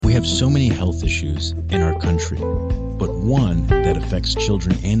We have so many health issues in our country, but one that affects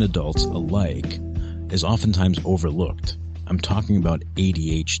children and adults alike is oftentimes overlooked. I'm talking about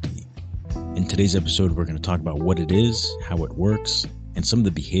ADHD. In today's episode, we're going to talk about what it is, how it works, and some of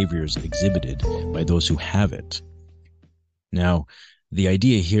the behaviors exhibited by those who have it. Now, the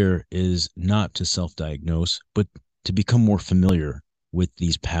idea here is not to self-diagnose, but to become more familiar with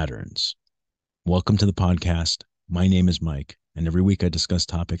these patterns. Welcome to the podcast. My name is Mike, and every week I discuss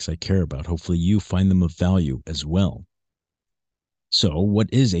topics I care about. Hopefully you find them of value as well. So, what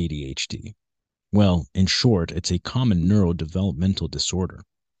is ADHD? Well, in short, it's a common neurodevelopmental disorder.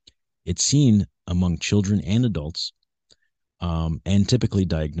 It's seen among children and adults, and typically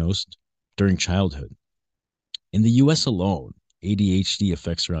diagnosed during childhood. In the US alone, ADHD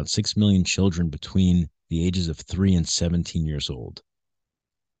affects around 6 million children between the ages of 3 and 17 years old.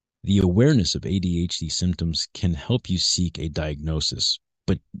 The awareness of ADHD symptoms can help you seek a diagnosis,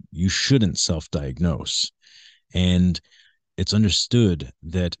 but you shouldn't self-diagnose. And it's understood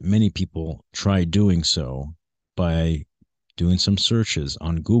that many people try doing so by doing some searches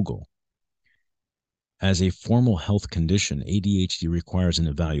on Google. As a formal health condition, ADHD requires an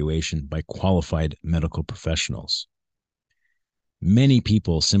evaluation by qualified medical professionals. Many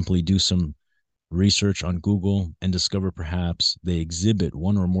people simply do some research on Google and discover perhaps they exhibit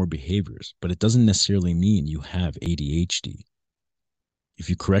one or more behaviors, but it doesn't necessarily mean you have ADHD. If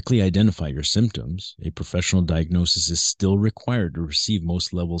you correctly identify your symptoms, a professional diagnosis is still required to receive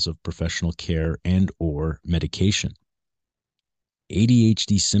most levels of professional care and or medication.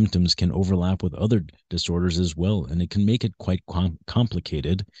 ADHD symptoms can overlap with other disorders as well, and it can make it quite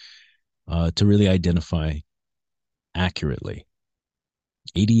complicated to really identify accurately.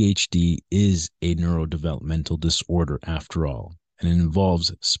 ADHD is a neurodevelopmental disorder after all, and it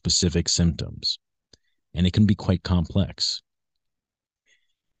involves specific symptoms, and it can be quite complex.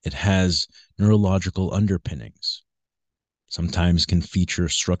 It has neurological underpinnings, sometimes can feature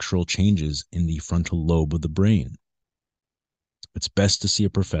structural changes in the frontal lobe of the brain. It's best to see a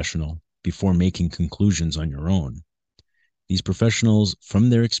professional before making conclusions on your own. These professionals,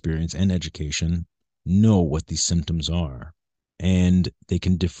 from their experience and education, know what these symptoms are, and they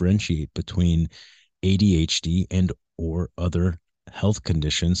can differentiate between ADHD and or other health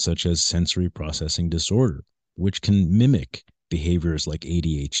conditions such as sensory processing disorder, which can mimic behaviors like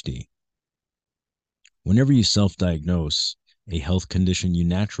ADHD. Whenever you self-diagnose a health condition, you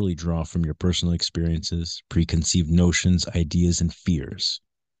naturally draw from your personal experiences, preconceived notions, ideas, and fears.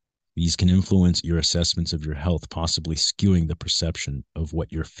 These can influence your assessments of your health, possibly skewing the perception of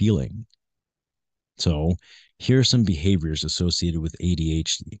what you're feeling. So, here are some behaviors associated with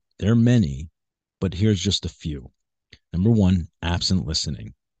ADHD. There are many, but here's just a few. Number 1, absent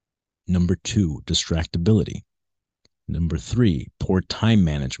listening. Number 2, distractibility. Number 3, poor time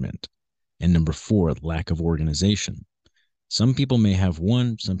management. And number 4, lack of organization. Some people may have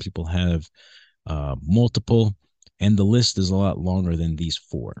one, some people have multiple, and the list is a lot longer than these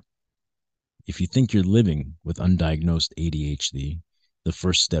 4. If you think you're living with undiagnosed ADHD, the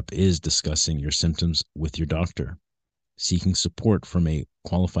first step is discussing your symptoms with your doctor. Seeking support from a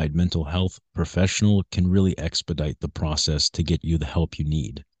qualified mental health professional can really expedite the process to get you the help you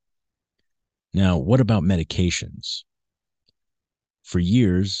need. Now, what about medications? For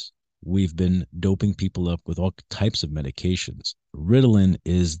years, we've been doping people up with all types of medications. Ritalin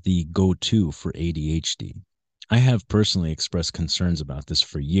is the go-to for ADHD. I have personally expressed concerns about this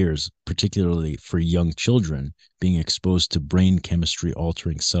for years, particularly for young children being exposed to brain chemistry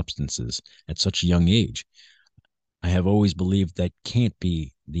altering substances at such a young age. I have always believed that can't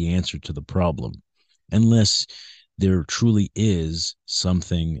be the answer to the problem unless there truly is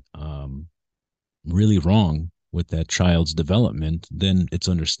something really wrong with that child's development. Then it's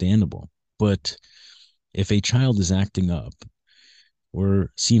understandable. But if a child is acting up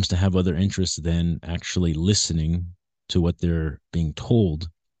or seems to have other interests than actually listening to what they're being told,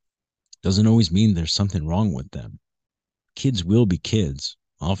 doesn't always mean there's something wrong with them. Kids will be kids.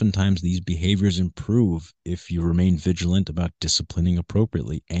 Oftentimes these behaviors improve if you remain vigilant about disciplining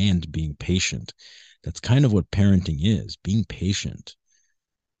appropriately and being patient. That's kind of what parenting is, being patient.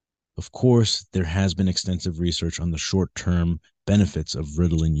 Of course, there has been extensive research on the short-term benefits of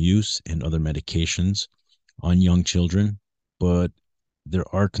Ritalin use and other medications on young children, but there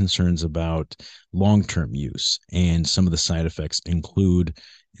are concerns about long-term use, and some of the side effects include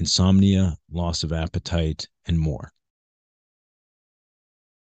insomnia, loss of appetite, and more.